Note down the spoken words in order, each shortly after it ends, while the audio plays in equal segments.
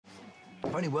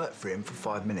I've only worked for him for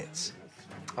 5 minutes.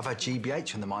 I've had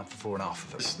GBH on the mind for 4.5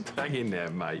 of them. Just hang in there,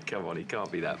 mate. Come on, he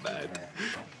can't be that bad.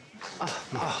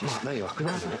 Oh, there you are. Good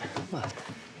morning. What?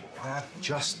 I've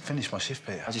just finished my shift,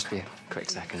 Peter. I'll just be a quick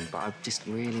second, but I just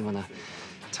really want to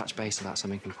touch base about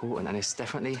something important, and it's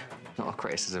definitely not a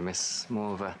criticism, it's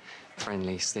more of a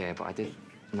friendly steer, but I did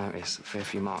notice a fair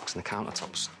few marks on the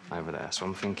countertops over there, so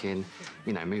I'm thinking,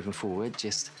 you know, moving forward,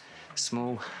 just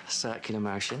small circular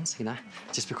motions, you know?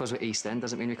 Just because we're East End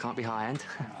doesn't mean we can't be high end.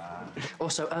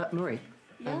 Also, Marie,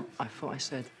 yeah? I thought I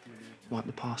said wipe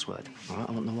the password, all right?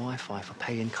 I want the Wi-Fi for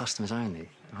paying customers only,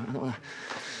 all right? I don't want to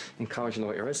encourage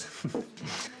loiterers.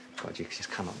 God, you just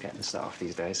cannot get the staff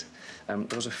these days. There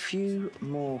was a few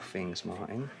more things,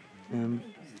 Martin.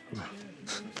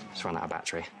 Just run out of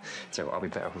battery, so I'll be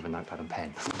better with a notepad and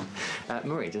pen.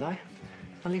 Marie, did I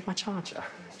leave my charger?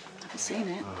 I haven't seen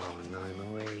it. Oh, no,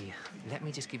 Marie. Let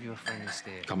me just give you a friendly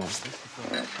steer. Come on.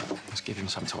 Let's give him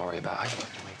something to worry about, eh?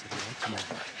 Way to the edge. Come on.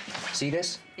 See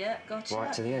this? Yeah, gotcha.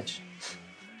 Right to the edge.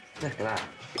 Look at that.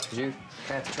 Would you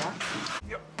care to try?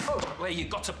 Well, you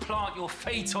got to plant your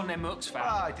feet on them hooks, fam.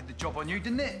 Ah, I did the job on you,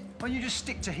 didn't it? Why don't you just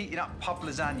stick to heating up pub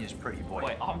lasagnas, pretty boy?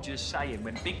 Wait, I'm just saying,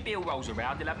 when Big Bill rolls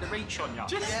around, he'll have the reach on you.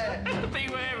 Just be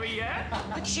wary, yeah?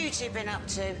 What's you two been up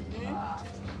to?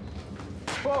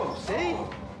 Whoa, see?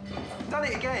 Done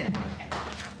it again.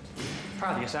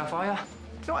 Proud of yourself, are you?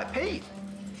 You all right, Pete?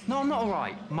 No, I'm not all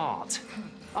right, Mart.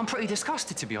 I'm pretty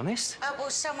disgusted, to be honest. Will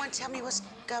someone tell me what's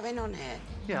going on here?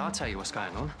 Yeah, I'll tell you what's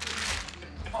going on.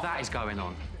 That is going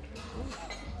on.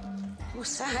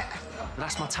 What's that?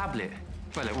 That's my tablet.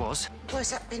 Well, it was.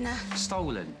 Where's that been,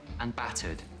 Stolen and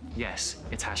battered. Yes,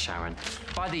 it has, Sharon.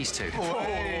 By these two.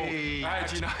 Hey. How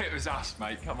do you know it was us,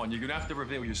 mate? Come on, you're gonna have to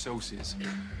reveal your sources.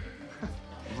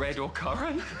 Red or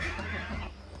currant?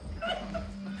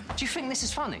 Do you think this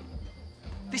is funny?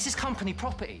 This is company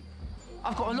property.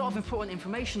 I've got a lot of important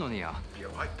information on here. You're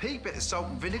all right, Pete. Bit of salt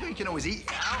and vinegar. You can always eat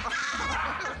it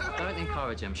out. Don't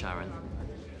encourage him, Sharon.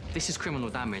 This is criminal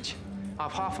damage. I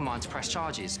have half a mind to press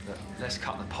charges. Look, let's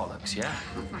cut the pollocks, yeah?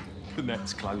 The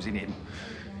net's closing in.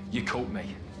 You caught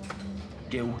me.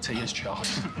 Guilty as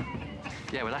charged.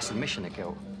 Yeah, well, that's admission of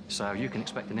guilt. So you can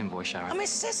expect an invoice, Sharon. I'm his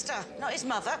sister, not his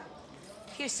mother.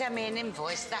 If you send me an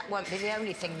invoice, that won't be the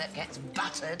only thing that gets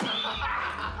buttered.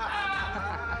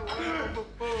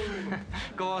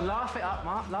 Go on, laugh it up,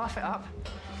 Mark. Laugh it up.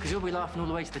 Because you'll be laughing all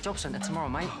the way to the job centre tomorrow,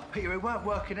 mate. Peter, it weren't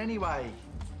working anyway.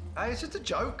 Hey, it's just a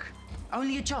joke.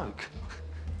 Only a joke?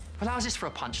 Well, how's this for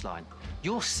a punchline?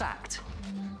 You're sacked.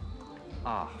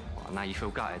 Ah, well, now you feel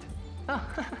gutted.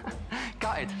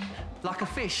 Gutted. Like a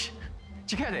fish.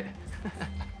 Do you get it?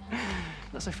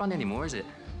 Not so fun anymore, is it?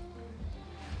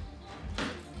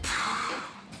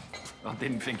 I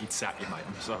didn't think he'd sack you, mate.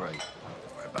 I'm sorry.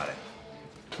 Don't worry about it.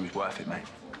 It was worth it, mate.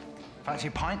 Fancy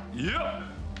a pint? Yeah.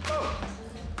 Oh.